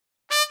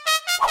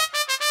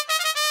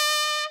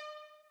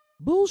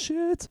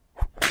Bullshit.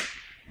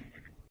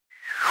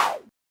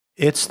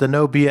 It's the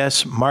No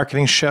BS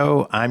Marketing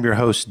Show. I'm your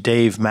host,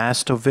 Dave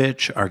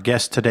Mastovich. Our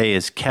guest today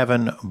is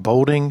Kevin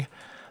Bolding,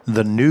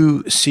 the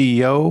new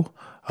CEO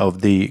of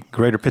the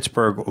Greater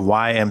Pittsburgh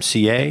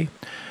YMCA.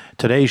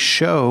 Today's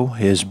show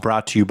is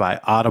brought to you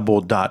by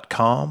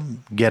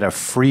Audible.com. Get a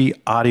free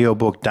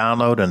audiobook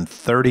download and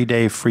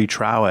 30-day free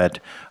trial at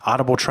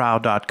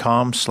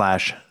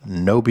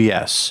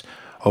audibletrial.com/nobs.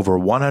 Over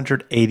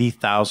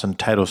 180,000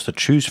 titles to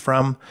choose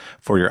from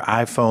for your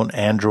iPhone,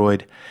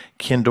 Android,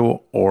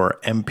 Kindle, or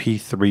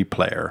MP3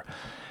 player.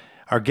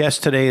 Our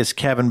guest today is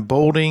Kevin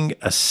Bolding,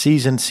 a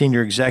seasoned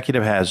senior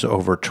executive, has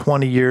over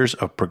 20 years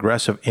of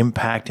progressive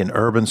impact in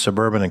urban,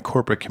 suburban, and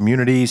corporate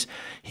communities.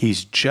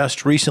 He's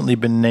just recently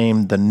been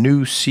named the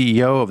new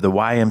CEO of the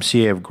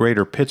YMCA of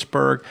Greater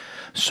Pittsburgh.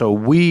 So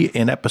we,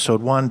 in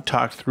episode 1,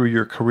 talked through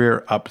your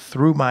career up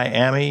through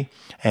Miami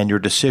and your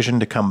decision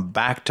to come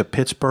back to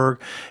Pittsburgh,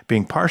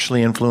 being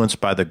partially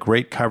influenced by the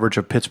great coverage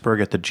of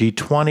Pittsburgh at the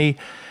G20.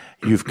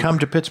 You've come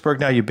to Pittsburgh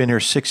now. You've been here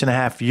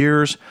 6.5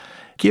 years.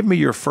 Give me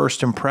your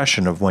first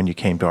impression of when you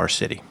came to our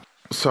city.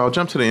 So I'll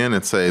jump to the end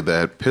and say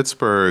that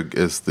Pittsburgh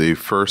is the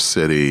first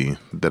city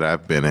that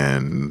I've been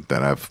in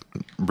that I've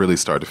really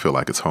started to feel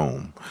like it's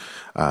home.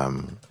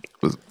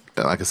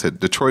 Like I said,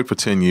 Detroit for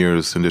 10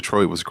 years, and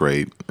Detroit was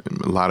great.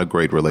 A lot of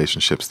great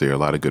relationships there, a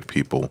lot of good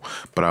people.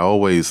 But I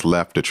always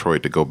left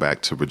Detroit to go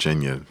back to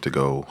Virginia to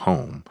go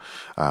home.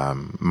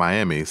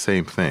 Miami,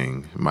 same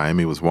thing.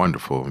 Miami was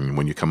wonderful. And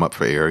when you come up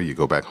for air, you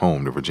go back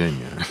home to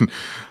Virginia.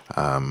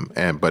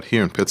 But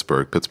here in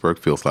Pittsburgh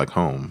feels like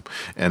home.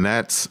 And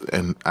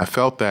I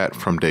felt that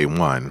from day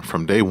one.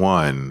 From day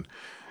one,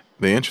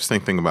 the interesting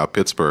thing about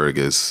Pittsburgh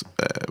is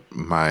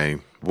my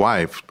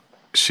wife,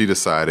 she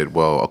decided,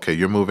 well, okay,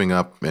 you're moving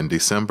up in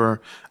December.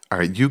 All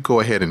right, you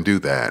go ahead and do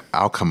that.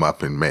 I'll come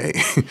up in May.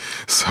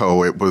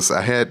 So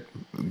I had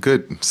a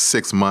good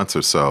 6 months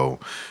or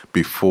so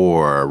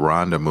before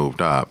Rhonda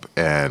moved up.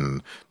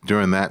 And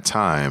during that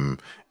time,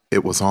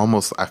 it was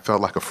almost, I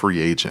felt like a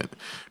free agent.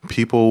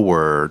 People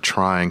were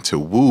trying to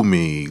woo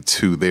me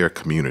to their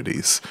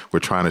communities. Were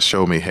trying to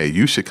show me, hey,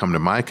 you should come to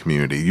my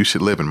community. You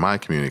should live in my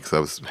community,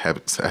 because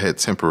I had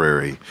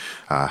temporary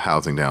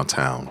housing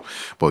downtown.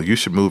 Well, you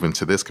should move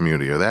into this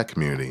community or that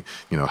community.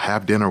 You know,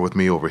 have dinner with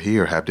me over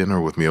here, have dinner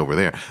with me over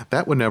there.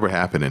 That would never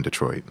happen in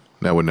Detroit.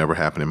 That would never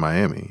happen in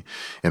Miami.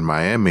 In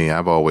Miami,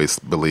 I've always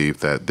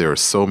believed that there are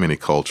so many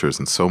cultures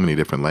and so many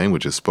different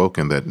languages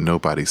spoken that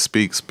nobody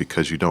speaks,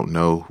 because you don't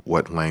know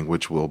what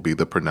language will be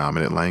the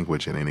predominant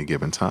language at any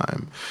given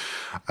time.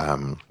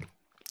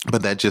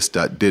 But that just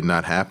did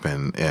not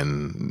happen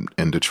in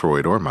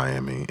Detroit or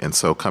Miami. And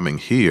so coming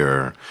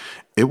here,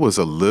 it was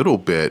a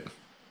little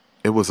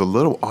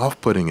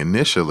off-putting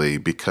initially,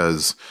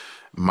 because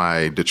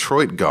my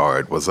Detroit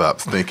guard was up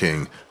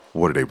thinking,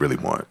 what do they really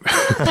want?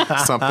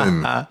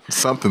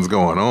 Something's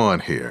going on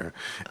here.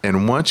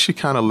 And once you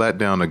kind of let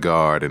down the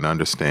guard and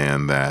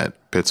understand that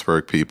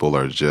Pittsburgh people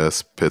are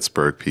just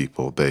Pittsburgh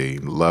people, they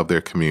love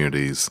their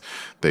communities,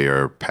 they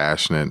are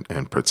passionate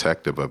and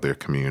protective of their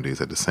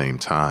communities at the same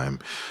time,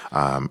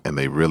 and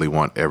they really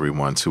want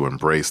everyone to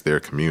embrace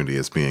their community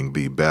as being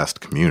the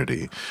best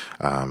community.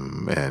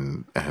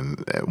 And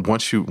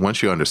once you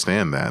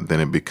understand that,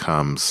 then it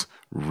became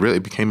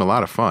a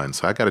lot of fun.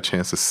 So I got a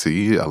chance to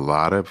see a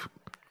lot of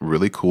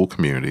really cool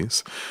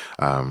communities.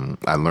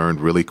 I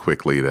learned really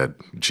quickly that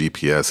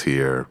GPS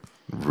here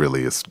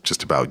really is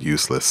just about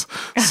useless.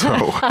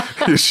 So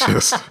it's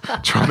just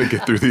trying to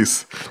get through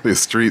these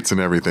streets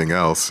and everything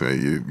else.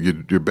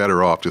 You're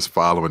better off just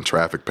following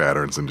traffic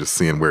patterns and just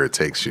seeing where it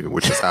takes you,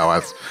 which is how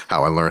I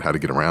learned how to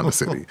get around the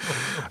city.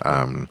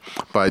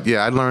 But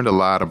yeah, I learned a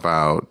lot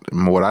about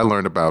what I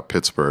learned about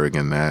Pittsburgh,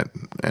 and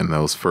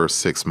those first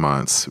 6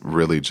 months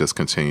really just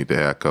continued to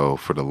echo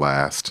for the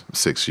last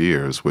 6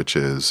 years, which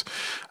is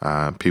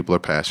people are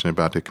passionate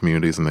about their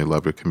communities and they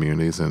love their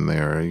communities, and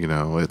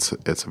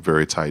it's a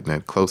very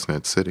tight-knit,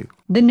 close-knit city.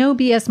 The No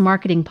BS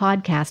Marketing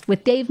Podcast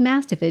with Dave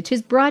Mastovich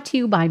is brought to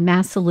you by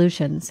Mass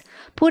Solutions.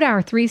 Put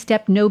our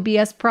 3-step No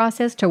BS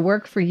process to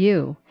work for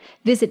you.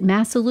 Visit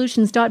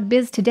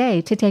masssolutions.biz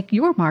today to take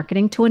your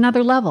marketing to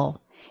another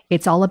level.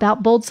 It's all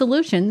about bold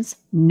solutions,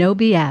 no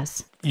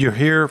BS. You're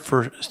here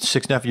for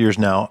 6.5 years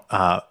now.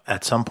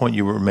 At some point,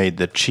 you were made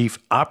the Chief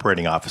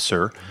Operating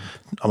Officer.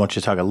 I want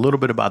you to talk a little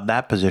bit about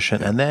that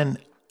position, and then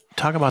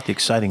talk about the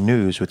exciting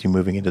news with you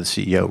moving into the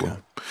CEO role.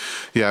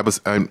 Yeah,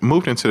 I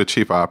moved into the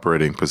Chief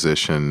Operating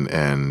position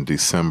in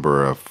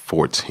December of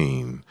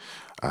 2014.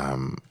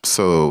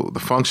 So the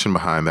function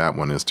behind that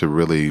one is to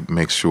really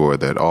make sure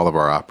that all of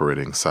our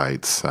operating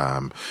sites,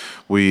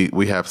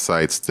 we have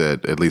sites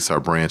that, at least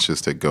our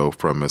branches, that go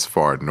from as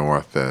far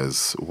north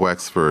as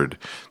Wexford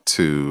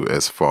to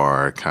as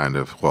far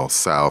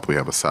south. We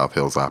have a South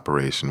Hills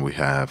operation. We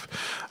have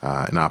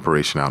an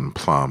operation out in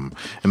Plum.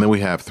 And then we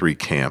have 3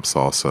 camps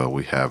also.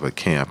 We have a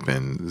camp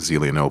in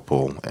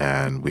Zelienople,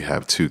 and we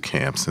have 2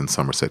 camps in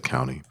Somerset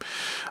County.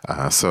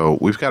 So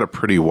we've got a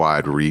pretty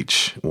wide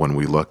reach when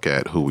we look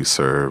at who we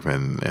serve serve,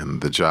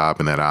 and the job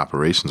in that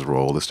operations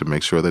role is to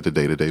make sure that the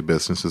day-to-day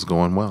business is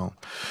going well.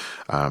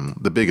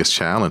 The biggest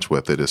challenge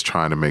with it is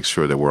trying to make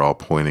sure that we're all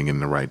pointing in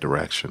the right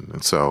direction.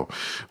 And so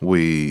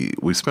we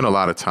spent a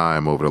lot of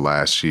time over the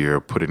last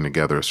year putting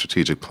together a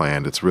strategic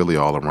plan that's really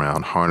all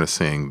around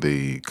harnessing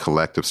the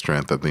collective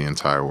strength of the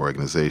entire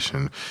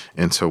organization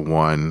into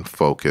one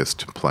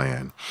focused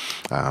plan.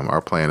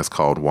 Our plan is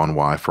called One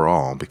Why for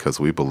All, because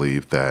we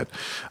believe that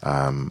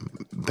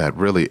that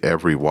really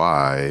every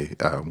why,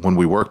 when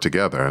we work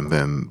together, and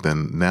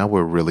then now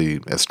we're really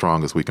as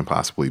strong as we can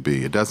possibly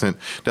be. It doesn't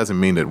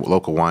mean that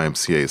local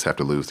YMCAs have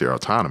to lose their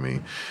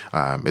autonomy.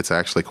 It's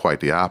actually quite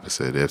the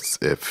opposite.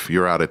 If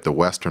you're out at the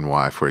Western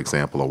Y, for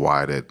example, a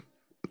Y that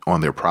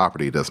on their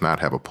property does not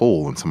have a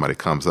pool, and somebody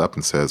comes up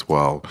and says,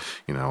 well,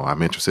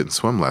 I'm interested in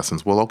swim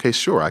lessons. Well, okay,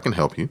 sure, I can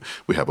help you.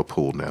 We have a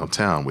pool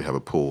downtown. We have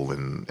a pool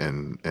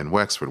in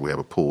Wexford. We have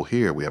a pool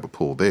here. We have a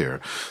pool there.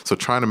 So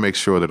trying to make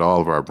sure that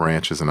all of our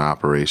branches and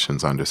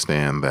operations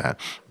understand that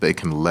they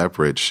can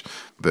leverage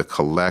the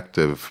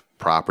collective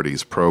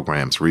properties,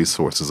 programs,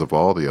 resources of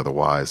all the other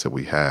Ys that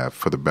we have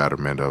for the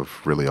betterment of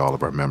really all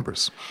of our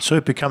members. So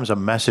it becomes a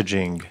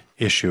messaging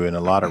issue in a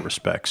lot of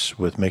respects,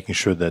 with making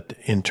sure that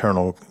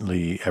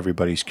internally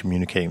everybody's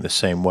communicating the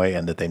same way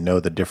and that they know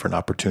the different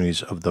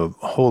opportunities of the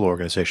whole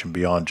organization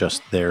beyond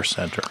just their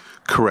center.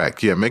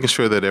 Correct. Yeah, making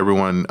sure that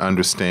everyone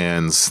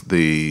understands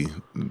the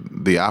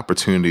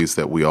opportunities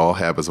that we all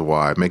have as a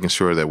Y, making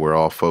sure that we're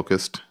all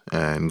focused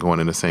and going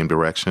in the same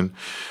direction.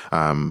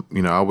 I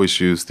always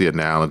use the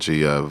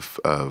analogy of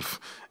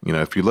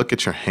if you look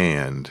at your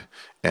hand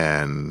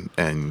and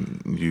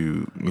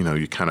you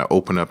kind of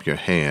open up your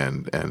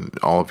hand and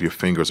all of your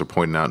fingers are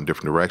pointing out in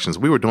different directions.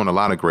 We were doing a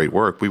lot of great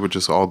work. We were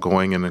just all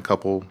going in a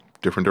couple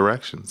different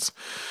directions.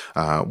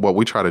 What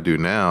we try to do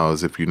now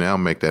is, if you now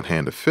make that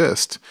hand a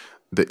fist,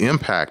 the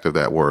impact of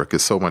that work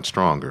is so much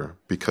stronger,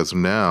 because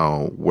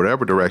now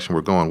whatever direction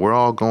we're going, we're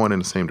all going in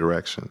the same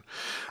direction.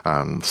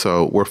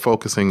 So we're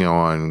focusing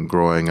on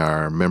growing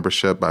our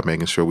membership by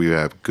making sure we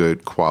have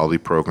good quality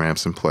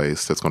programs in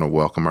place that's going to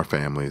welcome our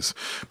families,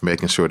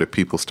 making sure that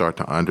people start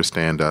to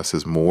understand us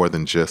as more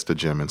than just a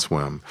gym and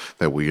swim,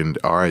 that we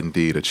are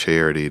indeed a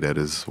charity that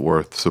is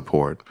worth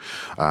support,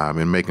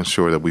 and making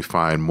sure that we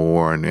find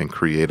more and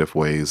creative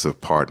ways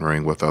of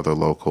partnering with other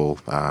local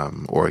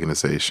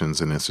organizations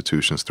and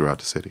institutions throughout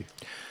the city.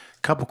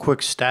 A couple quick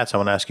stats I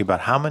want to ask you about.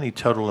 How many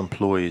total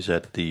employees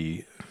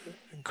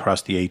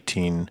across the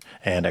 18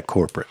 and at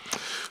corporate?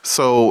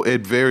 So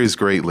it varies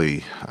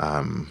greatly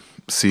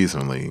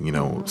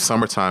seasonally.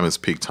 Summertime is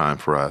peak time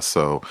for us.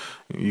 So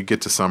you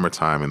get to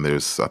summertime and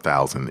there's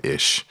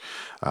 1,000-ish.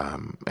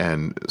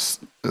 And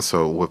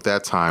so with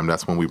that time,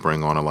 that's when we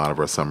bring on a lot of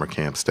our summer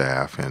camp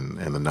staff, and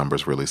the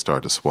numbers really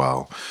start to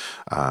swell.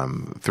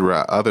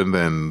 Other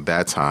than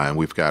that time,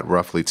 we've got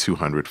roughly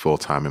 200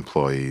 full-time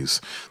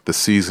employees. The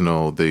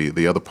seasonal,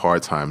 the other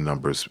part-time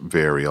numbers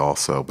vary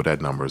also, but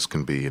that numbers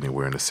can be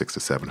anywhere in the 600 to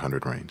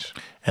 700 range.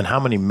 And how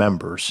many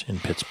members in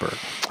Pittsburgh?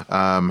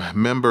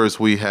 Members,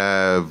 we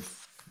have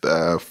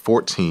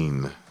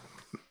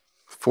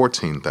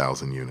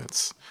 14,000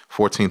 units.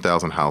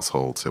 14,000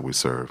 households that we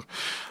serve.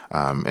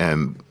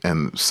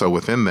 And so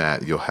within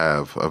that, you'll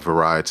have a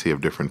variety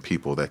of different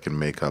people that can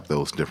make up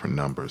those different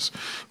numbers.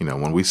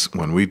 When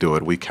we do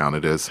it, we count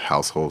it as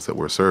households that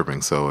we're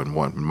serving. So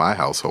in my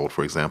household,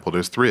 for example,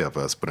 there's 3 of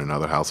us, but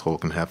another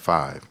household can have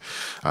 5.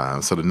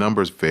 So the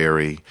numbers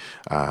vary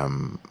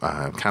kind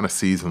of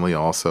seasonally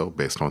also,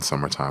 based on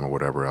summertime or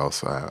whatever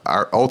else.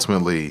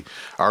 Ultimately,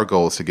 our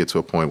goal is to get to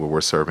a point where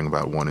we're serving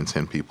about 1 in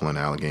 10 people in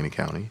Allegheny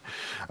County.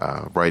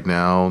 Right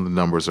now, the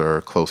numbers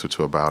are closer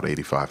to about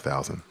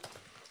 85,000.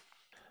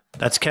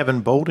 That's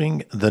Kevin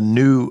Bolding, the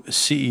new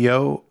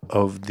CEO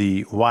of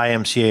the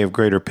YMCA of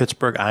Greater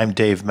Pittsburgh. I'm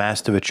Dave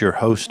Mastovich, your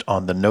host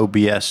on the No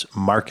BS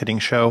Marketing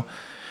Show.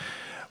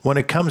 When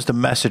it comes to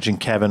messaging,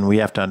 Kevin, we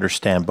have to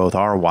understand both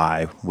our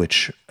why,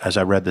 which, as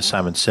I read the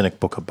Simon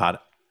Sinek book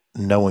about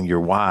knowing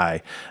your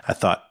why, I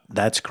thought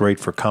that's great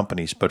for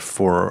companies, but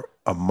for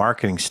a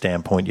marketing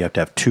standpoint, you have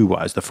to have 2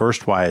 whys. The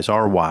first why is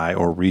our why,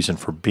 or reason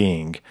for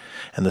being,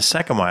 and the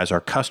second why is our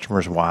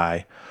customer's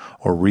why,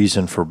 or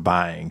reason for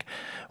buying.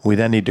 We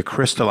then need to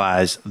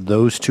crystallize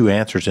those 2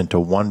 answers into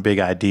one big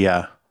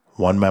idea,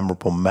 one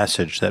memorable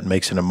message that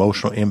makes an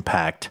emotional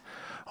impact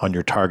on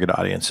your target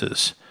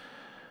audiences.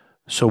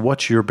 So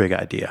what's your big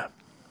idea?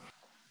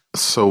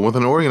 So with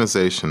an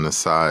organization the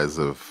size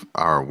of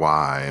our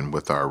why, and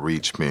with our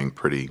reach being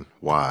pretty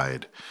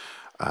wide,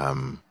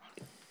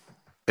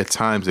 at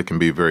times it can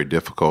be very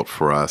difficult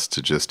for us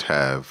to just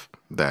have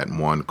that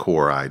one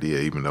core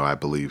idea, even though I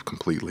believe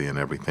completely in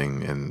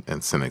everything in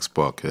Sinek's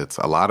book. It's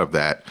a lot of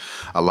that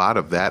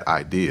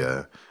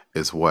idea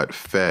is what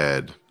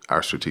fed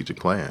our strategic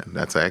plan.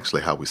 That's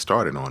actually how we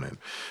started on it.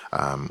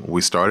 We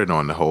started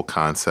on the whole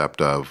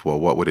concept of, well,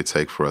 what would it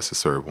take for us to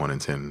serve 1 in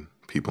 10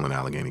 people in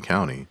Allegheny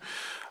County?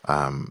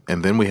 And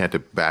then we had to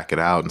back it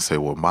out and say,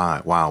 well,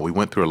 wow, we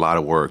went through a lot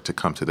of work to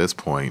come to this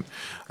point,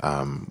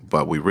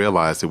 but we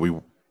realized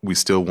that we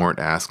still weren't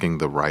asking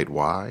the right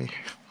why.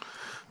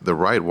 the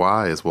right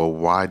why is, well,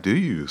 why do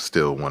you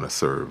still want to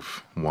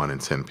serve 1 in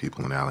 10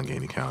 people in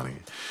Allegheny County?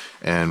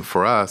 And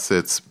for us,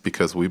 it's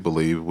because we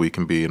believe we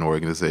can be an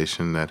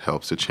organization that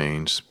helps to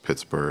change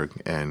Pittsburgh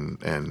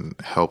and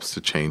helps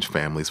to change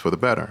families for the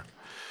better.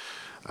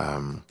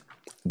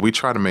 We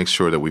try to make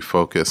sure that we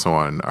focus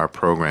on our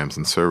programs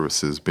and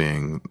services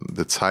being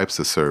the types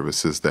of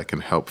services that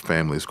can help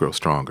families grow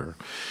stronger.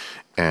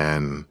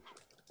 And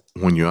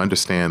when you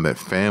understand that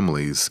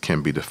families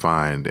can be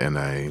defined in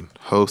a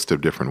host of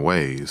different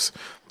ways,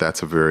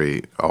 that's a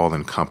very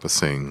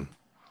all-encompassing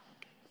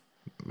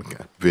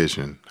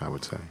vision, I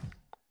would say.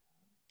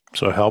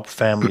 So help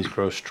families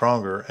grow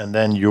stronger. And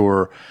then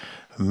your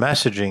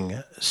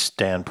messaging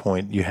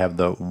standpoint, you have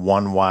the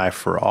one why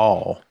for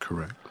all.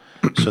 Correct.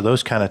 So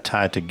those kind of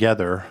tie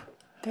together.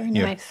 Very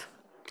nice.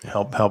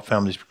 Help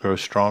families grow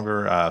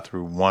stronger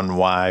through one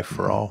why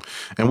for all.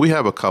 And we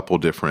have a couple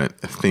different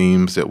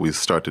themes that we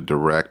start to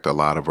direct a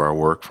lot of our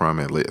work from,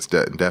 at least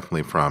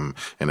definitely from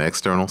an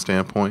external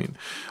standpoint.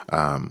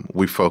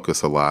 We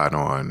focus a lot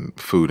on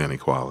food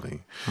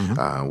inequality.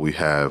 We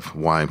have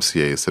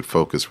YMCAs that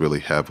focus really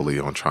heavily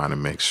on trying to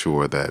make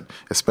sure that,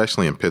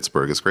 especially in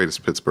Pittsburgh, as great as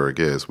Pittsburgh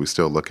is, we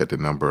still look at the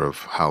number of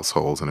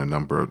households and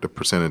the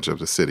percentage of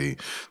the city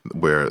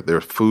where there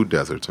are food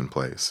deserts in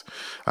place.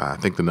 I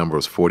think the number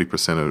is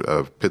 40%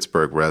 of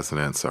Pittsburgh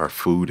residents are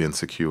food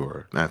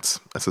insecure. That's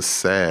a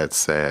sad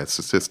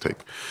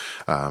statistic.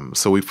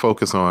 So we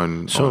focus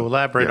on... So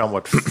elaborate on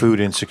what food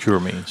insecure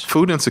means.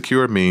 Food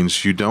insecure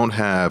means you don't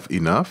have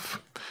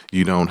enough,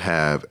 you don't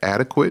have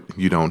adequate,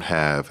 you don't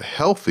have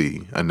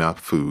healthy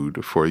enough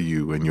food for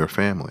you and your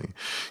family.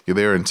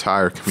 There are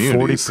entire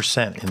communities.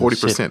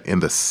 40% in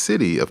the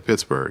city of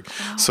Pittsburgh.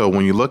 Wow. So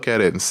when you look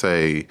at it and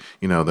say,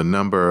 the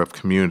number of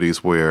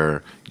communities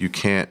where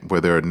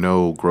there are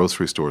no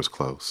grocery stores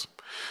close,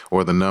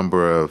 or the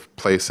number of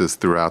places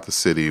throughout the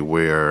city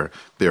where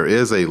there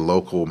is a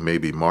local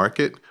maybe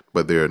market,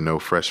 but there are no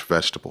fresh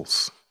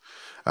vegetables.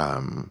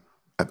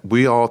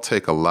 We all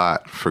take a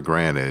lot for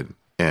granted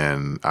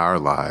in our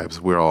lives.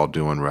 We're all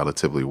doing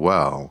relatively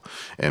well,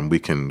 and we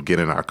can get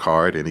in our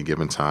car at any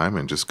given time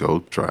and just go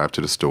drive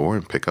to the store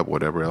and pick up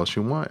whatever else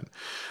you want.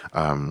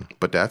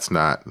 But that's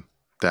not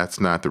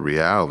the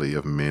reality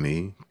of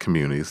many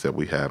communities that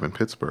we have in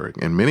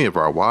Pittsburgh. And many of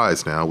our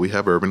whys now, we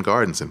have urban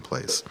gardens in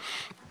place.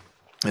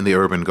 And the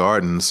urban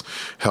gardens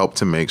help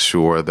to make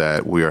sure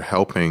that we are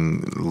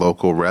helping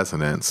local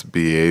residents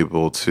be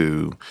able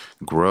to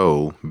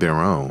grow their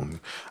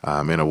own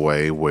in a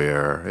way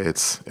where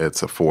it's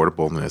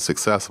affordable and it's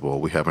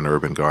accessible. We have an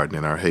urban garden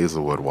in our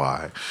Hazelwood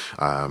Y.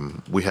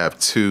 We have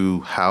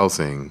 2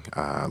 housing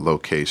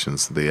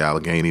locations, the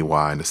Allegheny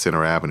Y and the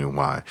Center Avenue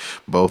Y.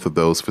 Both of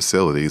those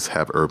facilities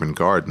have urban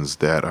gardens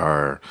that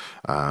are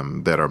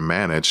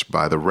managed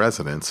by the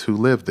residents who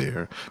live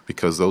there,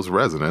 because those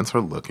residents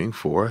are looking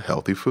for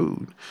healthy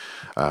food.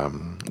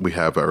 We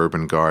have an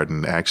urban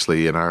garden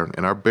actually in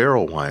our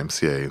Barrel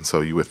YMCA, and so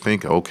you would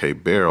think, okay,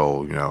 Barrel,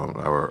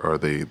 or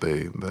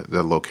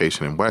the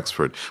location in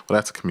Wexford, well,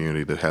 that's a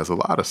community that has a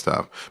lot of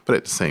stuff. But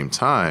at the same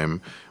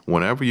time,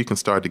 whenever you can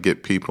start to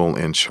get people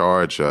in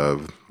charge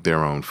of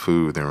their own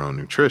food, their own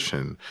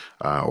nutrition,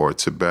 or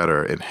to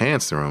better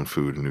enhance their own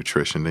food and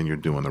nutrition, then you're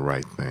doing the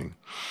right thing.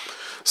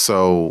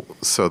 So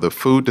the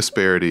food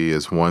disparity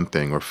is one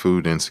thing, or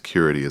food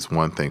insecurity is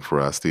one thing for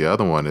us. The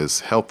other one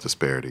is health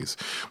disparities.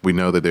 We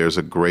know that there's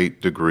a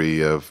great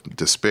degree of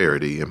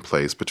disparity in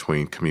place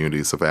between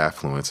communities of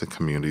affluence and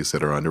communities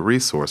that are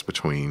under-resourced,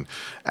 between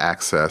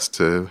access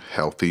to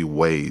healthy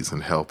ways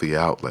and healthy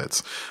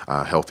outlets,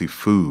 healthy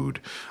food.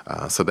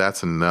 So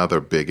that's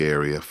another big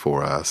area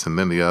for us. And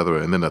then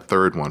the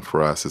third one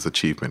for us is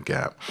achievement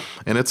gap.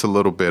 And it's a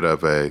little bit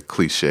of a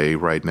cliche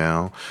right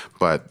now,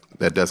 but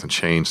that doesn't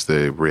change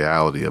the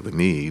reality of the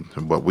need.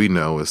 And what we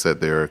know is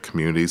that there are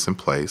communities in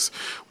place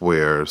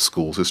where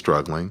schools are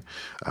struggling,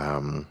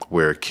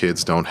 where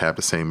kids don't have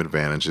the same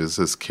advantages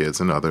as kids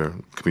in other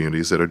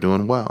communities that are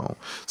doing well.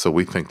 So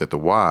we think that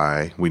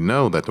we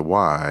know that the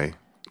Y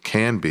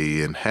can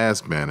be and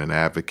has been an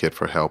advocate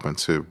for helping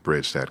to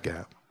bridge that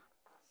gap.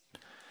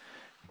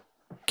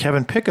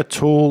 Kevin, pick a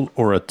tool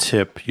or a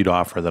tip you'd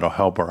offer that'll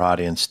help our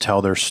audience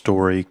tell their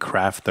story,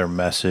 craft their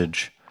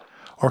message,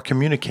 or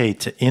communicate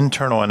to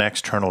internal and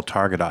external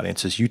target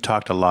audiences. You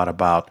talked a lot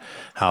about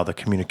how the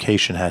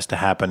communication has to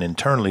happen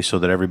internally so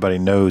that everybody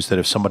knows that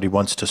if somebody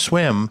wants to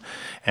swim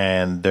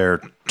and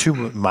they're 2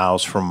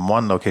 miles from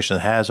one location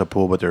that has a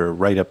pool, but they're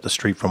right up the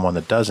street from one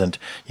that doesn't,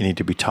 you need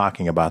to be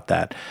talking about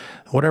that.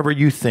 Whatever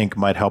you think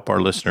might help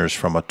our listeners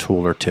from a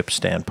tool or tip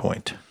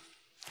standpoint.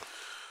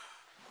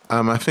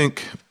 I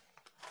think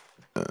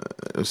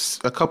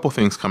a couple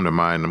things come to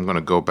mind. I'm going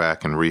to go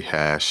back and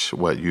rehash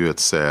what you had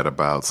said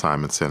about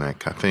Simon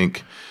Sinek. I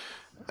think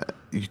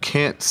you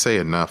can't say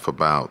enough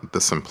about the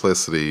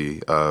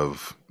simplicity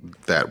of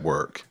that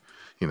work,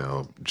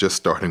 just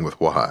starting with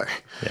why.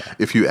 Yeah.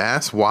 If you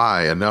ask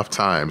why enough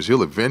times,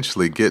 you'll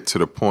eventually get to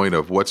the point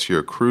of what's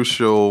your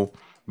crucial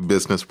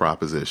business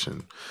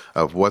proposition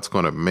of what's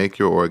going to make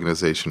your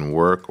organization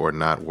work or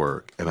not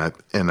work. And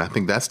I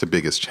think that's the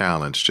biggest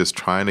challenge, just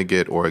trying to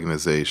get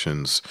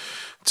organizations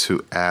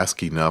to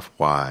ask enough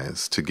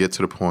whys to get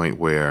to the point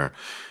where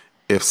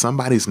if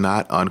somebody's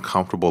not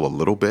uncomfortable a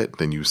little bit,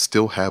 then you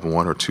still have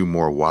one or two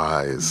more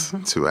whys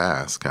to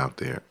ask out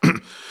there.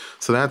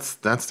 So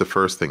that's the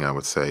first thing I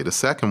would say. The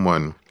second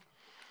one,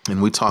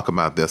 and we talk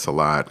about this a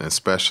lot,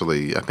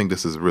 especially, I think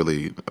this is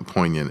really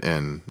poignant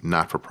in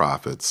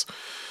not-for-profits.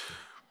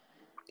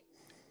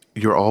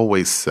 You're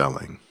always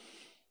selling.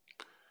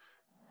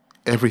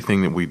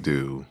 Everything that we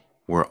do,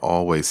 we're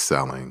always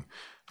selling.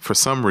 For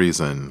some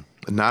reason,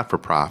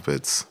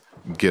 not-for-profits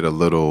get a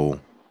little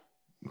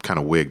kind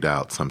of wigged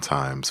out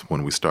sometimes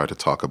when we start to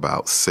talk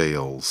about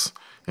sales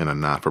in a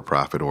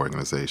not-for-profit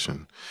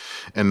organization.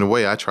 And the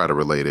way I try to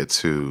relate it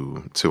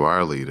to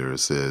our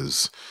leaders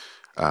is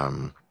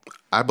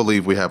I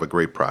believe we have a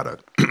great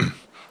product.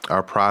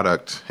 Our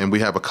product, and we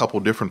have a couple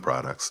different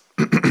products,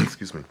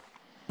 excuse me,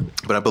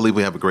 but I believe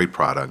we have a great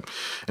product.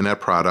 And that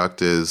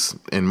product is,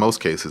 in most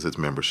cases, it's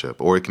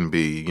membership, or it can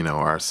be,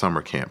 our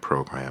summer camp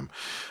program.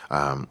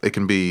 It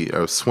can be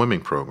a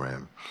swimming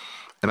program.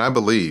 And I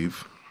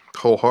believe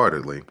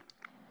wholeheartedly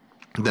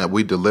that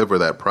we deliver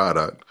that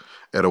product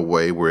at a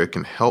way where it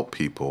can help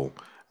people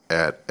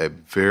at a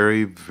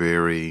very,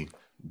 very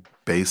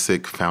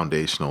basic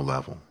foundational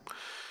level.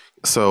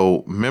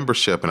 So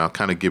membership, and I'll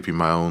kind of give you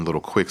my own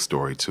little quick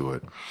story to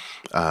it.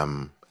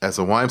 As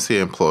a YMCA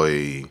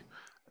employee,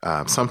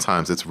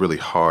 sometimes it's really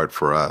hard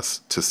for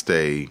us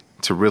to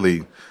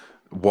really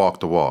walk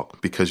the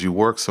walk, because you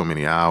work so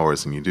many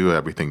hours and you do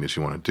everything that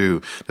you want to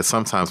do, that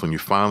sometimes when you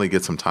finally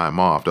get some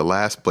time off, the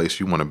last place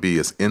you want to be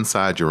is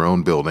inside your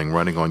own building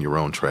running on your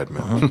own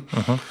treadmill.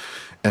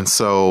 And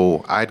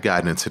so I'd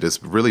gotten into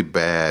this really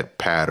bad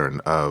pattern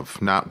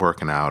of not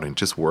working out and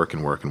just work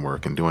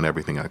and doing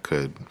everything I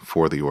could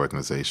for the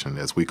organization,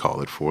 as we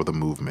call it, for the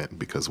movement,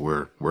 because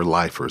we're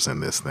lifers in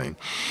this thing.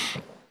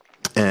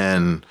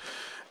 And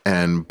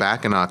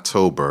back in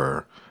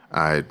October,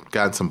 I'd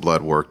gotten some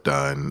blood work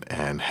done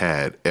and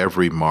had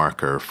every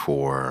marker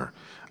for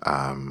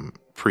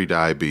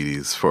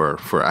pre-diabetes,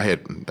 I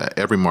had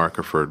every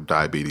marker for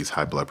diabetes,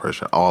 high blood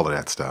pressure, all of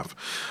that stuff.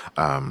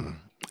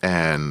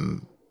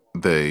 And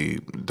the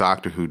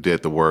doctor who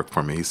did the work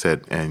for me, he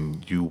said,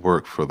 "And you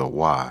work for the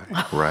Y,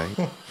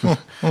 right?"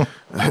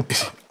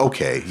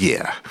 Okay,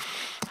 yeah.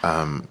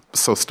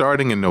 So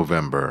starting in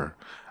November,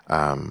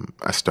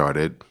 I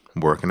started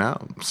working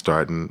out,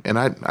 and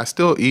I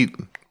still eat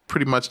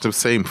pretty much the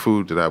same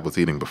food that I was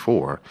eating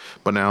before,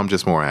 but now I'm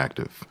just more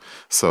active.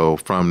 So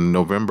from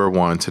November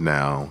 1 to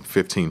now,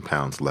 15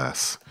 pounds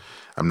less.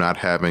 I'm not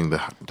having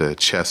the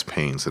chest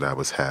pains that I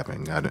was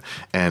having.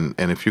 And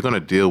if you're going to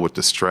deal with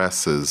the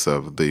stresses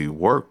of the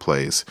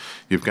workplace,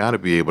 you've got to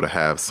be able to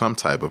have some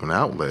type of an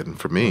outlet. And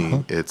for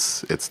me,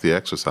 it's the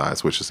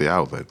exercise, which is the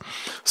outlet.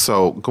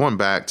 So going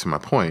back to my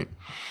point,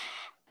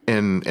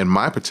 in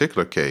my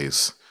particular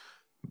case,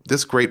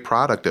 this great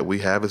product that we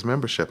have is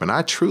membership. And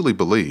I truly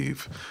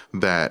believe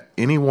that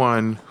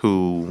anyone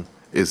who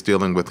is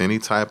dealing with any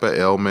type of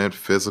ailment,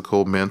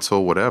 physical,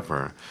 mental,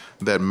 whatever,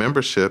 that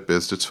membership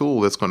is the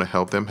tool that's going to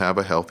help them have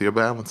a healthier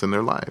balance in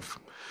their life.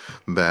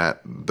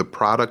 That the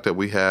product that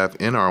we have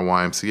in our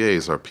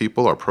YMCAs, our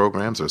people, our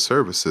programs, our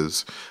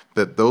services,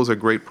 that those are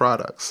great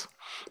products.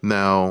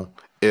 Now,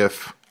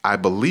 if I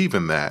believe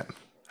in that,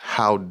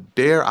 how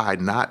dare I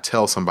not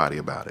tell somebody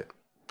about it?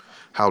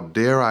 How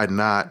dare I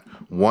not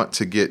want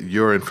to get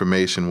your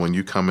information when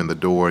you come in the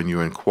door and you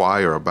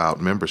inquire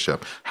about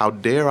membership? How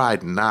dare I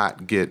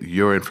not get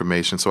your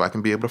information so I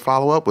can be able to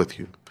follow up with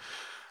you?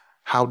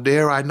 How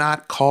dare I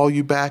not call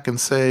you back and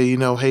say,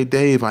 hey,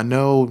 Dave, I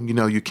know,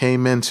 you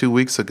came in 2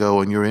 weeks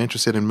ago and you're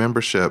interested in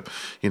membership.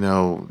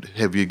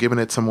 Have you given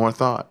it some more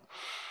thought?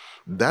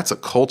 That's a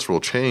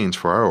cultural change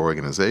for our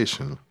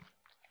organization.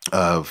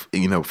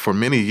 For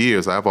many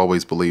years, I've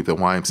always believed that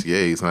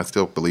YMCAs, and I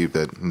still believe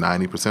that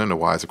 90% of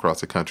the Ys across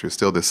the country are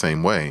still the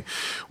same way.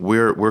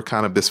 We're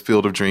kind of this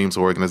field of dreams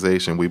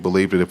organization. We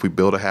believe that if we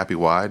build a happy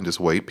Y and just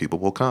wait, people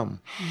will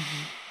come.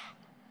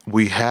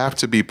 We have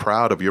to be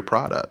proud of your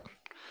product.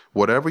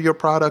 Whatever your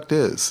product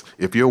is,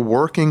 if you're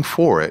working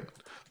for it,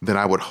 then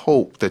I would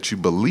hope that you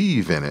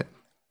believe in it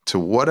to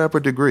whatever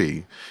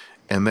degree,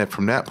 and that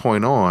from that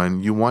point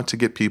on, you want to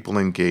get people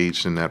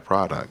engaged in that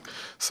product.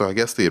 So I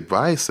guess the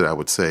advice that I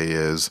would say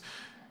is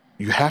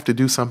you have to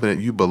do something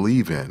that you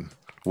believe in,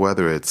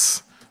 whether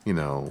it's,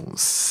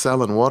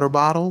 selling water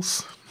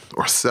bottles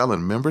or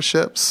selling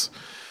memberships.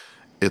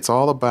 It's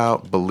all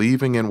about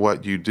believing in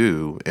what you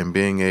do and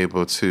being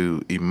able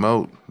to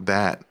emote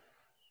that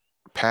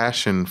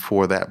passion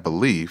for that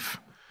belief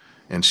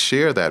and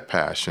share that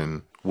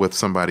passion with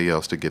somebody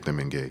else to get them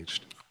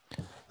engaged.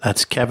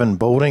 That's Kevin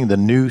Bolding, the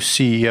new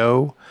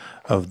CEO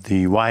of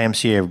the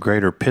YMCA of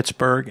Greater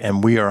Pittsburgh,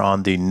 and we are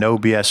on the No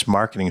BS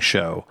Marketing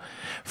Show.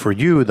 For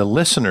you, the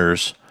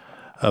listeners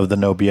of the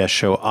No BS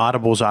Show,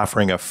 Audible's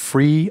offering a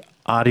free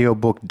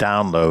audiobook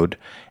download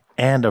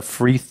and a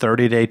free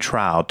 30-day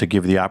trial to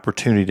give you the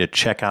opportunity to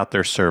check out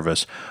their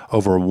service.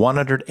 Over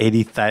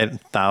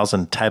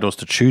 180,000 titles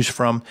to choose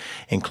from,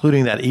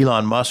 including that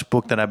Elon Musk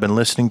book that I've been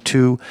listening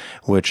to,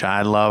 which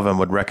I love and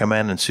would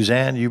recommend. And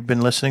Suzanne, you've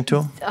been listening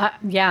to him?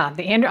 Yeah,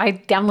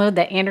 I downloaded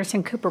the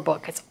Anderson Cooper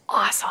book. It's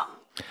awesome.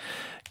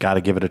 Got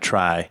to give it a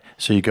try.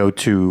 So you go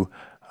to,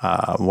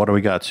 what do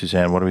we got,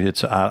 Suzanne?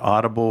 It's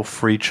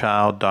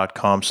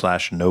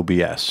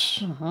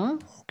audiblefreechild.com/nobs.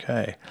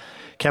 Okay.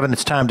 Kevin,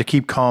 it's time to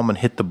keep calm and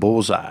hit the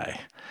bullseye.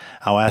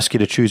 I'll ask you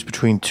to choose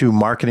between two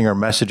marketing or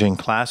messaging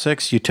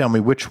classics. You tell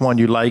me which one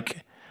you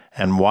like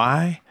and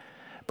why,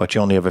 but you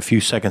only have a few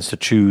seconds to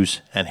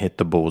choose and hit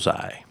the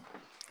bullseye.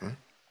 Okay.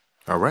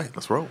 All right,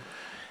 let's roll.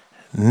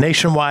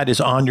 Nationwide is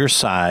on your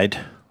side,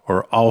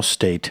 or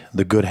Allstate,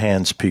 the good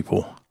hands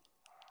people?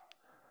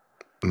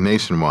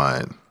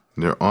 Nationwide,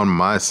 they're on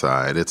my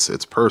side. It's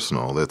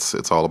personal.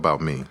 It's all about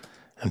me.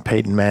 And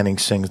Peyton Manning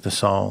sings the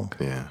song.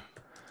 Yeah.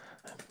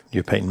 You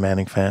a Peyton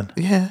Manning fan?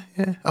 Yeah.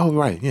 Oh,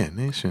 right. Yeah.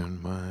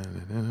 Nationwide.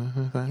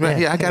 Right.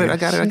 Yeah, I got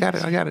it.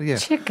 Yeah.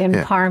 Chicken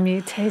parm,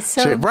 you taste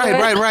so good.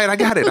 Right. I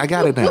got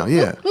it now.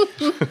 Yeah.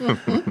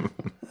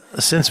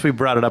 Since we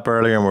brought it up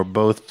earlier and we're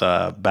both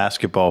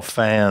basketball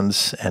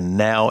fans, and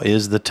now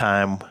is the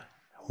time,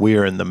 we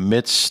are in the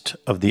midst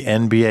of the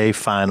NBA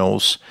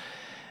Finals.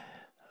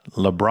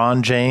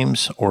 LeBron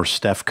James or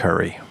Steph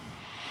Curry?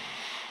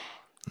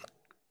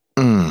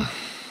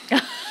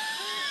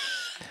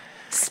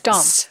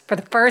 Stumped for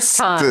the first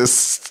time.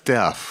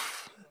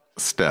 Steph.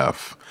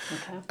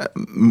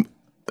 Okay.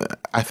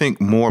 I think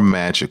more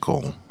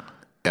magical.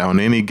 On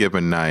any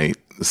given night,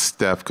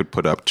 Steph could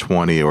put up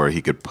 20 or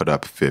he could put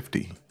up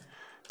 50.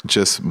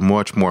 Just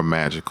much more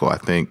magical. I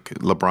think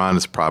LeBron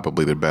is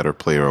probably the better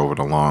player over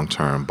the long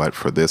term, but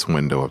for this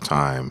window of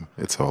time,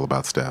 it's all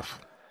about Steph.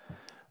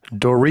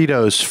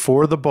 Doritos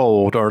for the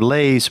bold or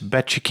Lay's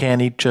bet you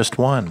can't eat just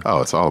one? Oh,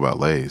 it's all about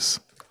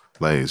Lay's.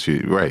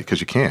 Right, because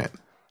you can't.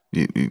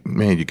 You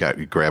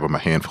grab them a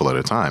handful at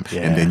a time,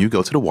 and then you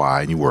go to the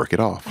Y and you work it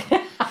off.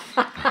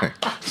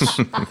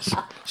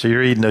 So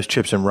you're eating those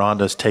chips and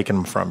Rhonda's taking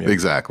them from you.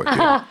 Exactly.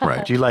 Yeah,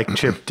 right. Do you like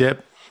chip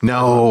dip?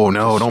 No,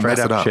 don't mess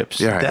it up.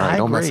 Chips. Yeah, right.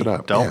 Don't mess it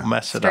up. Don't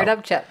mess it up. Straight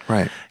up chip.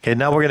 Right. Okay,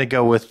 now we're going to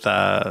go with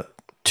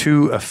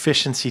two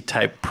efficiency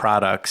type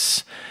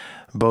products,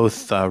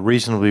 both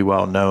reasonably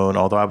well known,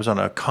 although I was on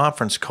a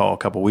conference call a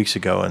couple weeks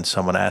ago and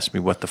someone asked me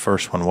what the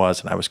first one was,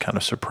 and I was kind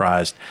of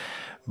surprised.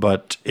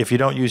 But if you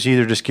don't use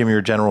either, just give me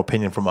your general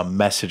opinion from a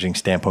messaging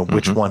standpoint,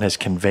 which one has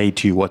conveyed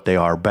to you what they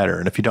are better.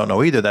 And if you don't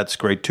know either, that's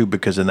great too,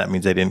 because then that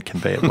means they didn't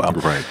convey it well.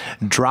 Right.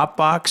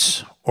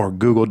 Dropbox or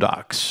Google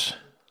Docs?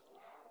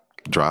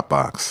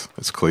 Dropbox.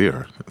 It's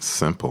clear. It's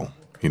simple.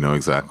 You know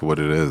exactly what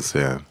it is.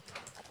 Yeah.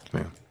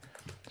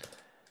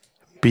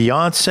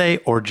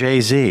 Beyonce or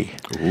Jay-Z?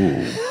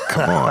 Ooh,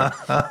 come on.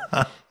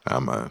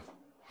 I'm a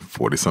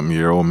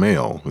 40-something-year-old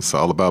male. It's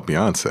all about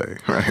Beyonce,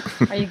 right?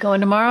 Are you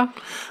going tomorrow?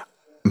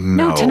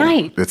 No,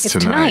 tonight. It's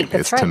tonight.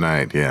 That's right.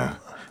 Tonight, yeah.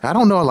 I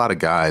don't know a lot of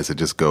guys that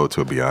just go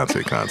to a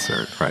Beyonce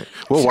concert, right?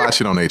 We'll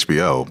watch it on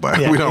HBO, but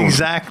we don't.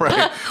 Exactly.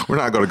 Right? We're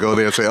not going to go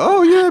there and say,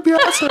 oh, yeah,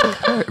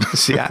 Beyonce. Right.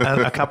 See,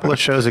 a couple of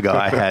shows ago,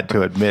 I had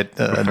to admit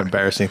an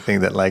embarrassing thing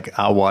that, like,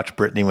 I'll watch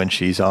Britney when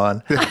she's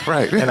on. Yeah,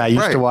 right. And I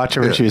used to watch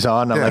her when she was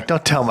on. And I'm like,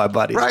 don't tell my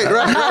buddies. Right.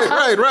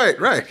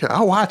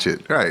 I'll watch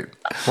it. Right.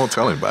 Won't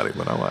tell anybody,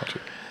 but I'll watch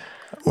it.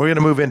 We're going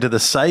to move into the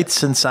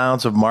sights and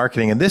sounds of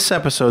marketing. And this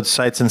episode's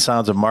Sights and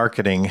Sounds of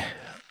Marketing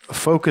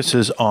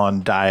focuses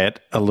on diet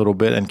a little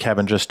bit, and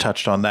Kevin just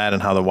touched on that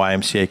and how the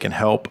YMCA can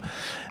help.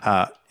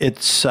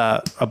 It's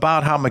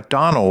about how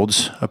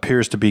McDonald's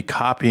appears to be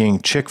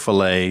copying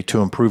Chick-fil-A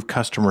to improve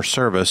customer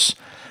service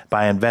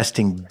by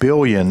investing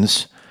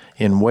billions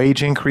in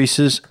wage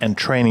increases and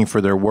training for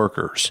their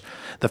workers.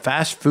 The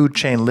fast food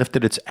chain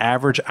lifted its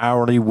average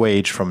hourly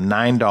wage from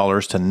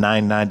 $9 to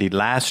 $9.90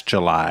 last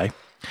July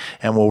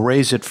and will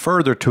raise it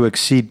further to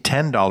exceed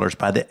 $10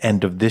 by the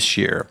end of this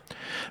year.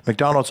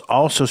 McDonald's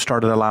also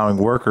started allowing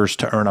workers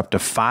to earn up to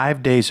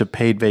 5 days of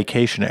paid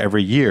vacation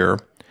every year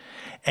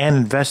and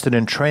invested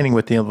in training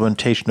with the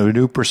implementation of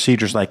new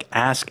procedures like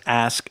Ask,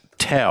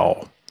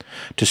 Tell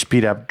to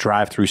speed up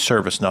drive-through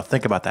service. Now,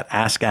 think about that.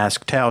 Ask,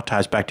 Tell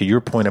ties back to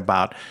your point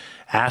about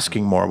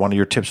asking more. One of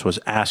your tips was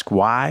ask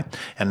why.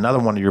 And another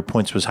one of your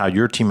points was how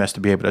your team has to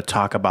be able to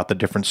talk about the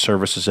different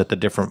services at the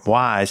different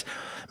whys.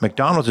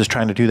 McDonald's is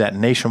trying to do that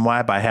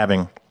nationwide by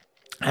having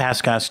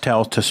Ask,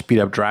 Tell to speed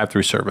up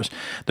drive-through service.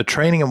 The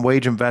training and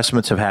wage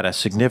investments have had a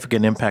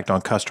significant impact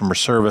on customer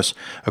service,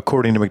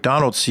 according to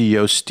McDonald's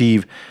CEO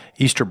Steve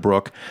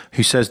Easterbrook,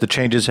 who says the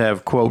changes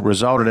have, quote,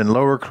 resulted in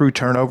lower crew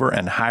turnover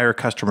and higher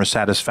customer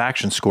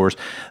satisfaction scores.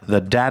 The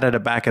data to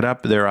back it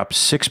up, they're up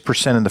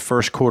 6% in the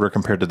first quarter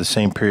compared to the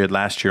same period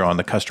last year on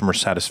the customer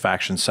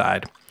satisfaction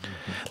side.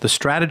 The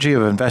strategy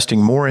of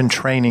investing more in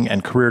training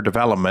and career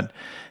development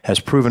has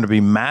proven to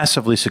be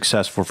massively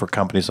successful for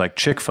companies like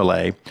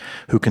Chick-fil-A,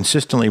 who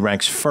consistently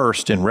ranks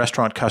first in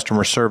restaurant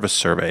customer service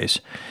surveys.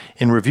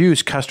 In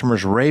reviews,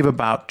 customers rave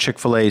about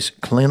Chick-fil-A's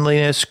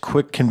cleanliness,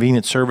 quick,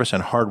 convenient service,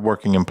 and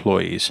hardworking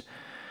employees.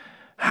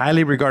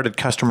 Highly regarded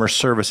customer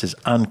service is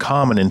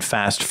uncommon in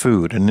fast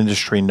food, an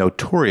industry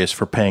notorious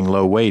for paying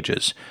low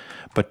wages.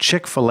 But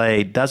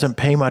Chick-fil-A doesn't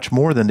pay much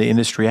more than the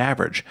industry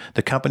average.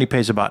 The company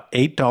pays about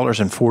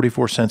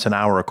 $8.44 an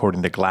hour,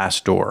 according to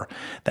Glassdoor.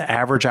 The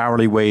average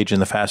hourly wage in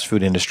the fast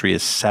food industry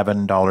is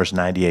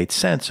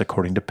 $7.98,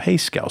 according to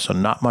PayScale, so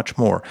not much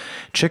more.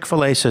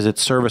 Chick-fil-A says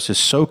its service is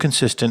so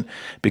consistent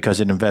because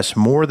it invests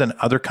more than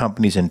other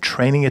companies in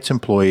training its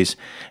employees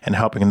and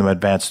helping them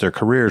advance their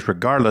careers,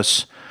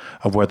 regardless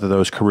of whether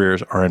those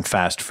careers are in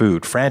fast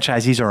food.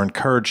 Franchisees are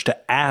encouraged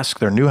to ask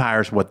their new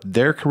hires what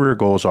their career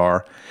goals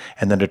are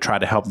and then to try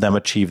to help them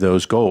achieve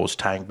those goals,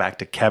 tying back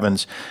to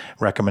Kevin's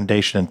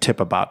recommendation and tip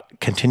about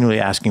continually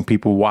asking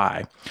people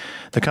why.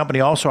 The company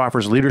also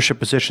offers leadership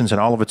positions in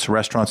all of its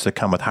restaurants that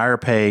come with higher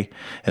pay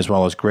as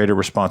well as greater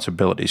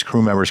responsibilities.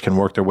 Crew members can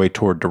work their way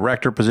toward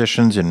director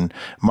positions in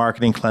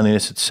marketing,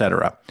 cleanliness,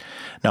 etc.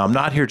 Now, I'm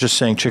not here just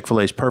saying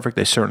Chick-fil-A is perfect.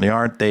 They certainly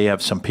aren't. They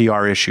have some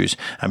PR issues.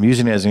 I'm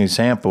using it as an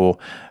example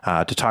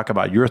to talk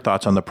about your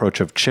thoughts on the approach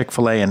of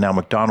Chick-fil-A and now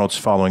McDonald's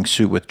following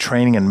suit with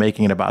training and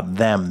making it about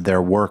them,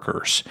 their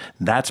workers.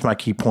 That's my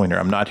key pointer.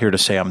 I'm not here to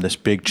say I'm this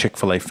big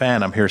Chick-fil-A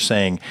fan. I'm here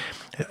saying,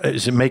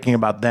 is it making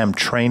about them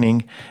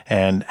training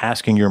and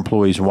asking your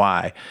employees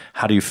why?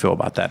 How do you feel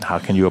about that? How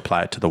can you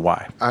apply it to the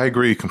why? I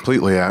agree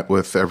completely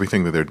with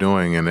everything that they're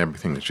doing and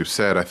everything that you've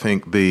said. I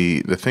think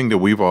the thing that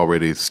we've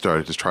already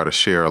started to try to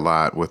share a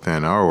lot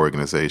within our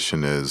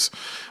organization is,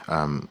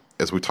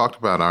 as we talked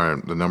about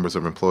the numbers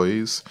of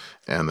employees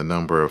and the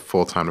number of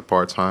full-time to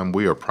part-time,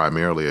 we are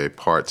primarily a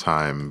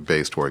part-time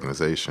based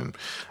organization.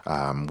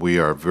 We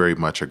are very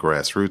much a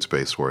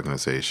grassroots-based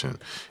organization.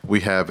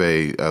 We have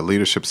a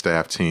leadership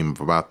staff team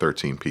of about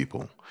 13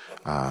 people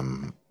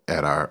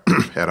at our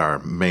at our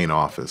main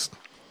office.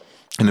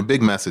 And the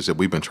big message that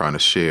we've been trying to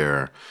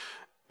share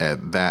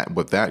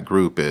with that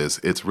group is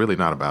it's really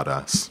not about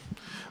us.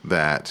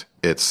 That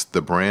it's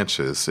the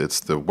branches,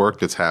 it's the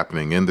work that's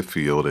happening in the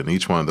field in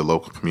each one of the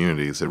local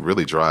communities that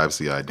really drives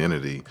the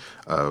identity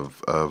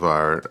of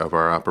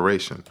our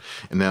operation.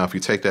 And now if you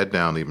take that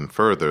down even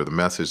further, the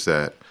message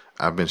that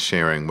I've been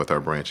sharing with our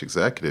branch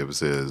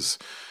executives is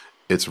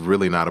it's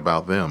really not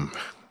about them.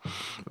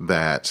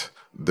 That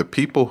the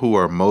people who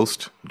are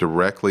most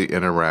directly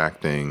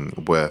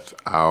interacting with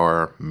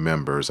our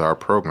members, our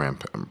program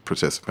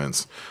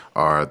participants,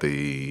 are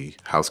the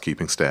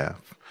housekeeping staff,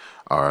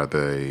 are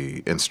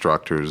the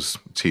instructors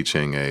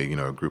teaching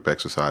a group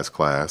exercise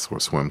class or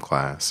swim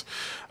class.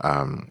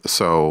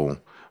 So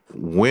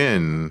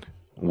when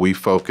we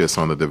focus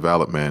on the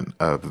development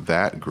of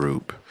that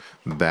group,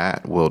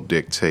 that will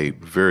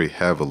dictate very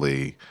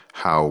heavily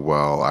how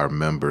well our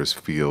members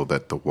feel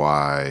that the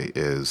why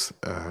is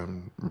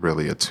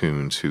really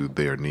attuned to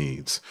their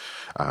needs.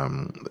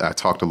 I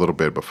talked a little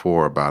bit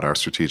before about our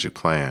strategic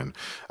plan.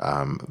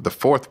 The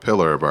fourth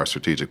pillar of our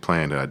strategic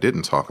plan that I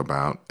didn't talk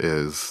about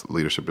is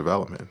leadership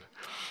development.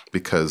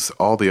 Because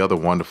all the other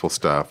wonderful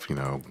stuff,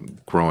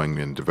 growing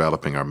and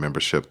developing our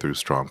membership through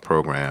strong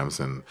programs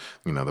and,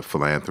 the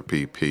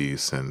philanthropy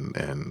piece and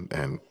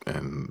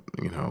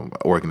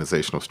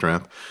organizational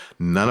strength,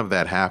 none of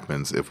that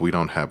happens if we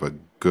don't have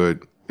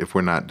if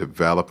we're not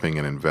developing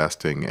and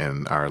investing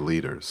in our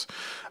leaders.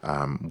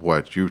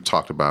 What you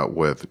talked about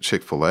with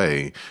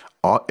Chick-fil-A,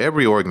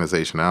 every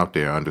organization out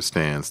there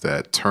understands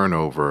that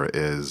turnover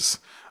is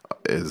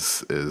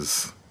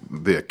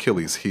the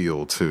Achilles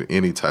heel to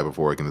any type of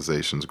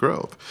organization's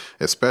growth,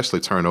 especially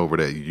turnover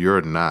that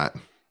you're not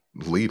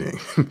leading.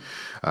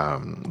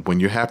 When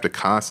you have to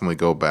constantly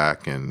go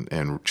back and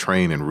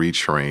train and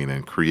retrain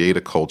and create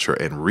a culture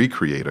and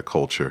recreate a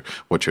culture,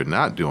 what you're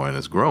not doing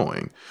is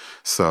growing.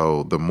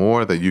 So the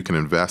more that you can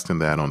invest in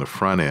that on the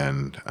front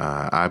end,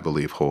 I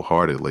believe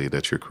wholeheartedly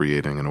that you're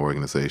creating an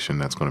organization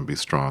that's going to be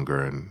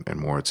stronger and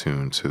more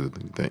attuned to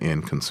the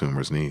end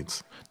consumer's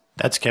needs.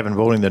 That's Kevin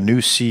Voling, the new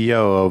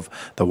CEO of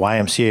the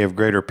YMCA of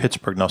Greater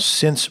Pittsburgh. Now,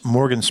 since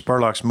Morgan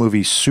Spurlock's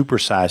movie Super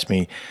Size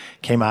Me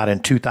came out in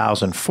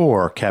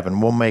 2004,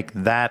 Kevin, we'll make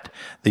that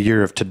the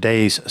year of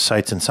today's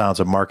Sights and Sounds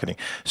of Marketing.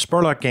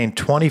 Spurlock gained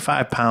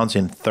 25 pounds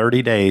in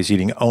 30 days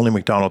eating only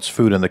McDonald's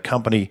food, and the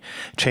company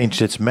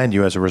changed its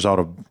menu as a result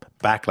of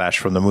backlash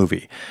from the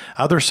movie.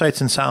 Other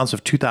Sights and Sounds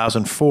of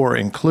 2004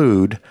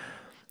 include,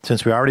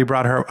 since we already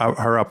brought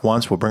her up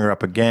once, we'll bring her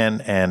up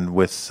again. And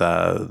with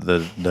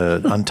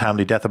the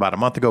untimely death about a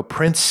month ago,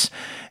 Prince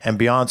and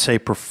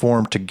Beyonce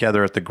performed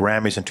together at the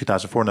Grammys in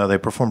 2004. Now, they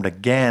performed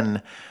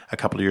again a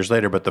couple of years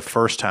later, but the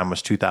first time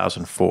was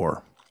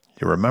 2004.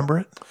 You remember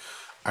it?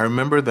 I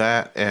remember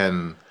that,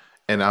 and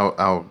I'm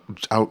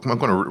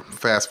going to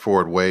fast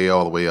forward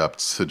all the way up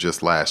to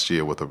just last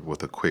year with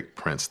a quick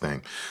Prince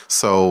thing.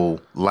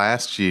 So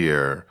last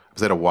year, I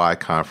was at a Y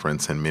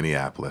conference in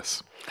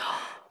Minneapolis.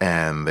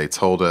 And they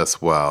told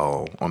us,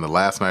 well, on the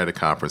last night of the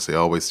conference, they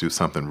always do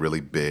something really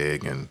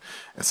big. And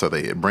And so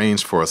they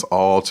arranged for us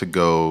all to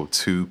go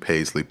to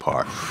Paisley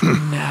Park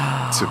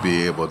to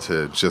be able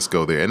to just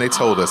go there. And they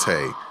told us,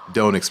 hey,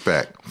 don't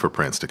expect for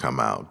Prince to come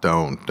out.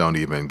 Don't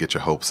even get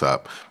your hopes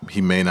up. He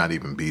may not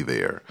even be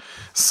there.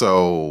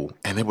 So,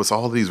 and it was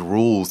all these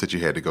rules that you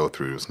had to go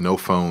through. There was no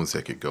phones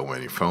that could go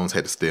in. Your phones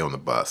had to stay on the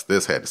bus.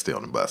 This had to stay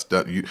on the bus.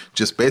 You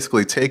just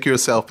basically take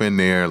yourself in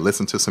there,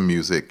 listen to some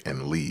music,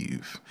 and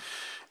leave.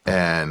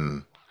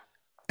 And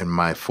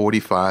my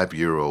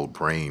 45-year-old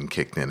brain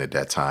kicked in at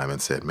that time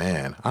and said,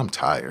 man, I'm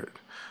tired.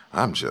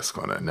 I'm just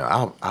going to,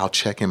 no, I'll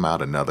check him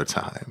out another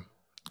time,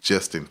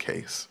 just in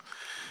case.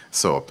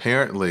 So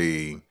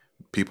apparently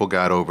people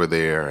got over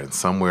there, and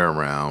somewhere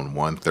around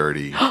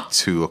 1:30,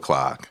 2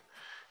 o'clock,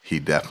 he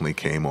definitely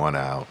came on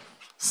out,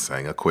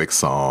 sang a quick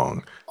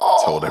song,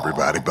 told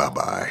everybody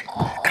bye-bye,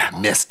 and I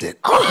missed it.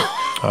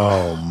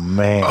 Oh,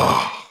 man.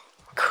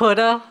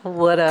 Coulda,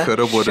 woulda,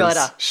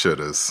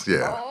 shouldas.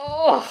 Yeah.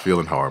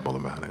 Feeling horrible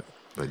about it.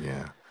 But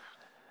yeah,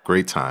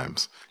 great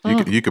times.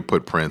 You could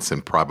put Prince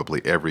in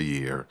probably every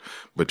year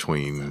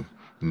between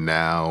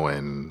now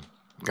and,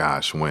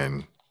 gosh,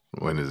 when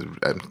is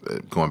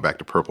going back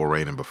to Purple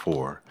Rain and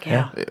before.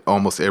 Yeah.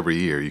 Almost every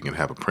year you can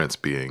have a Prince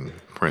being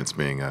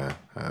a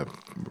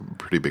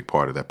pretty big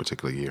part of that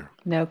particular year.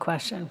 No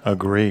question.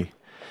 Agree.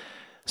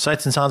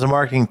 Sights and Sounds of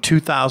Marketing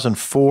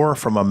 2004.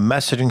 From a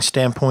messaging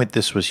standpoint,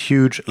 this was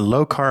huge.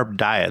 Low-carb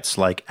diets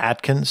like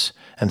Atkins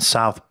and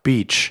South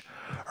Beach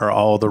are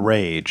all the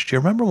rage. Do you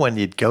remember when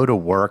you'd go to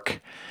work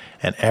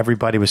and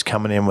everybody was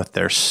coming in with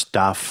their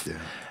stuff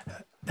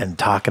and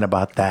talking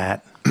about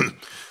that?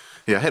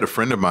 Yeah, I had a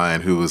friend of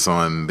mine who was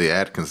on the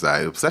Atkins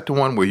diet. Was that the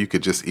one where you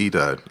could just eat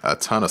a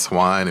ton of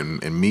swine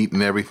and meat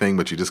and everything,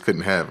 but you just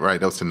couldn't have, right?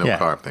 That was the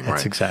no-carb thing, right?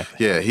 That's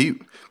exactly. Yeah,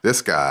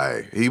 this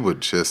guy, he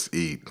would just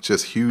eat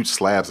just huge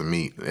slabs of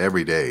meat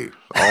every day,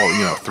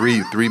 all,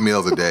 three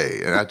meals a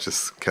day. And I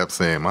just kept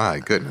saying, my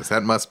goodness,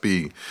 that must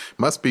be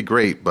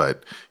great,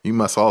 but you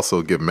must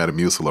also give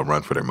Metamucil a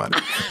run for their money.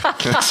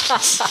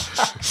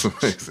 It's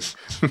amazing.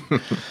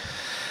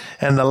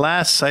 And the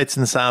last Sights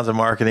and Sounds of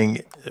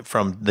Marketing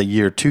from the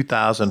year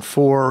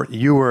 2004,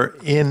 you were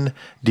in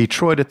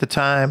Detroit at the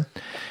time,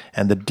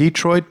 and the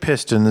Detroit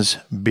Pistons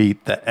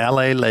beat the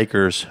LA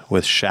Lakers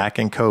with Shaq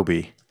and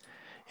Kobe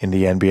in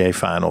the NBA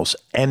Finals,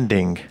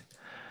 ending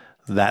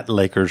that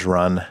Lakers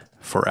run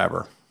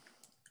forever.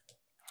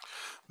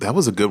 That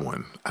was a good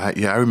one.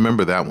 I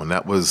remember that one.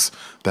 That was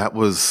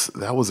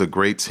a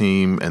great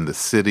team, and the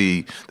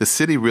city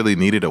really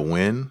needed a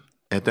win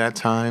at that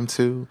time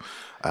too.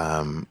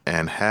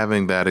 And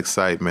having that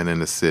excitement in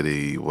the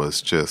city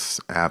was just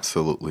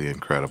absolutely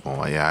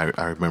incredible. Yeah,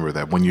 I remember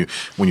that. When you're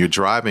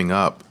driving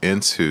up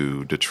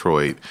into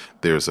Detroit,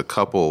 there's a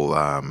couple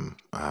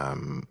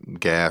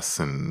gas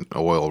and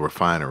oil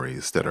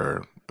refineries that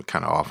are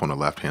kind of off on the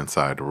left-hand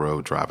side of the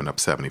road, driving up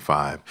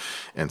 75.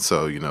 And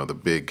so, the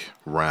big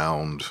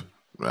round,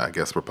 I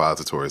guess,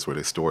 repositories where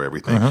they store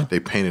everything, they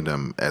painted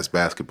them as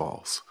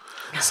basketballs.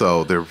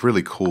 So they're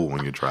really cool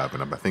when you're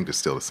driving up. I think they're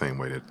still the same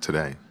way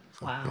today.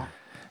 So, wow. Yeah.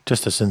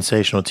 Just a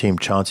sensational team.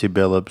 Chauncey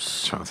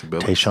Billups,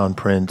 Tayshaun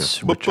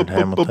Prince, Richard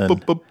Hamilton.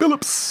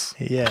 Billups.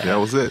 Yeah. That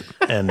was it.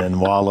 And then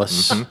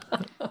Wallace.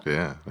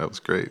 Yeah, that was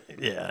great.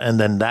 Yeah. And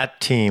then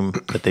that team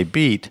that they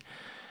beat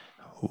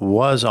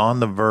was on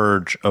the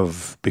verge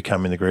of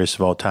becoming the greatest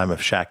of all time if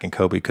Shaq and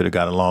Kobe could have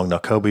gotten along. Now,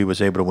 Kobe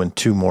was able to win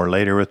 2 more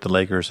later with the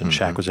Lakers, and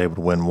Shaq was able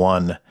to win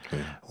 1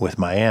 with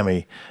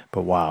Miami.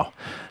 But wow.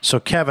 So,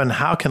 Kevin,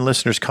 how can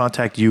listeners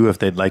contact you if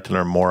they'd like to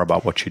learn more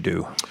about what you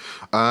do?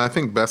 I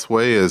think best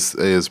way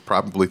is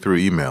probably through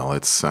email.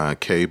 It's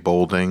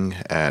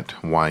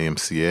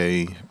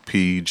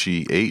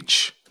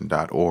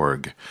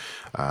kbolding@ymcapgh.org.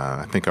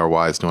 I think our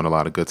Y is doing a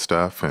lot of good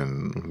stuff,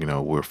 and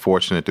we're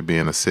fortunate to be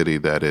in a city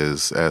that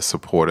is as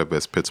supportive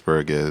as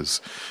Pittsburgh is.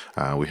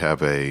 We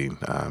have a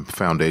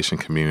foundation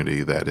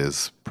community that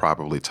is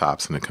probably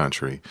tops in the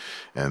country,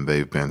 and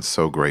they've been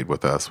so great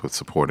with us with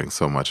supporting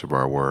so much of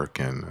our work.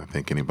 And I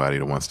think anybody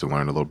that wants to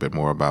learn a little bit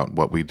more about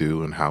what we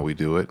do and how we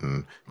do it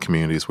and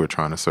communities we're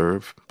trying to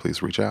serve,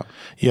 please reach out.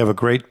 You have a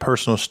great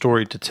personal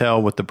story to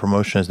tell with the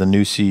promotion as the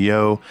new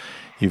CEO.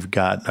 You've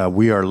got,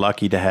 we are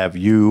lucky to have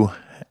you,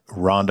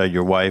 Rhonda,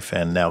 your wife,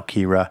 and now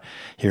Kira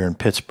here in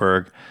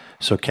Pittsburgh.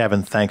 So,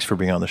 Kevin, thanks for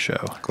being on the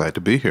show. Glad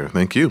to be here.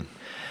 Thank you.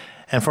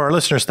 And for our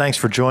listeners, thanks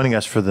for joining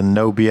us for the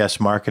No BS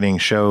Marketing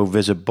Show.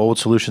 Visit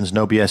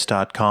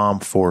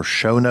boldsolutionsnobs.com for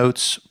show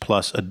notes,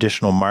 plus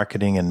additional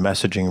marketing and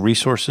messaging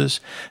resources.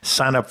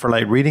 Sign up for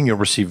light reading. You'll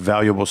receive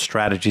valuable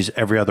strategies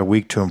every other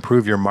week to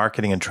improve your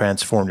marketing and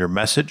transform your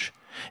message.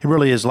 It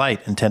really is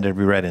light, intended to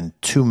be read in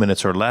 2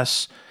 minutes or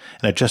less.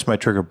 And it just might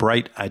trigger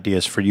bright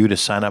ideas for you. To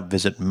sign up,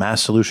 visit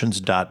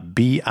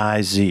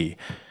masssolutions.biz.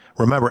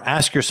 Remember,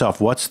 ask yourself,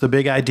 what's the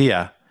big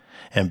idea?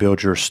 And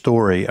build your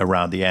story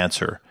around the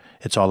answer.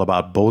 It's all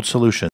about bold solutions.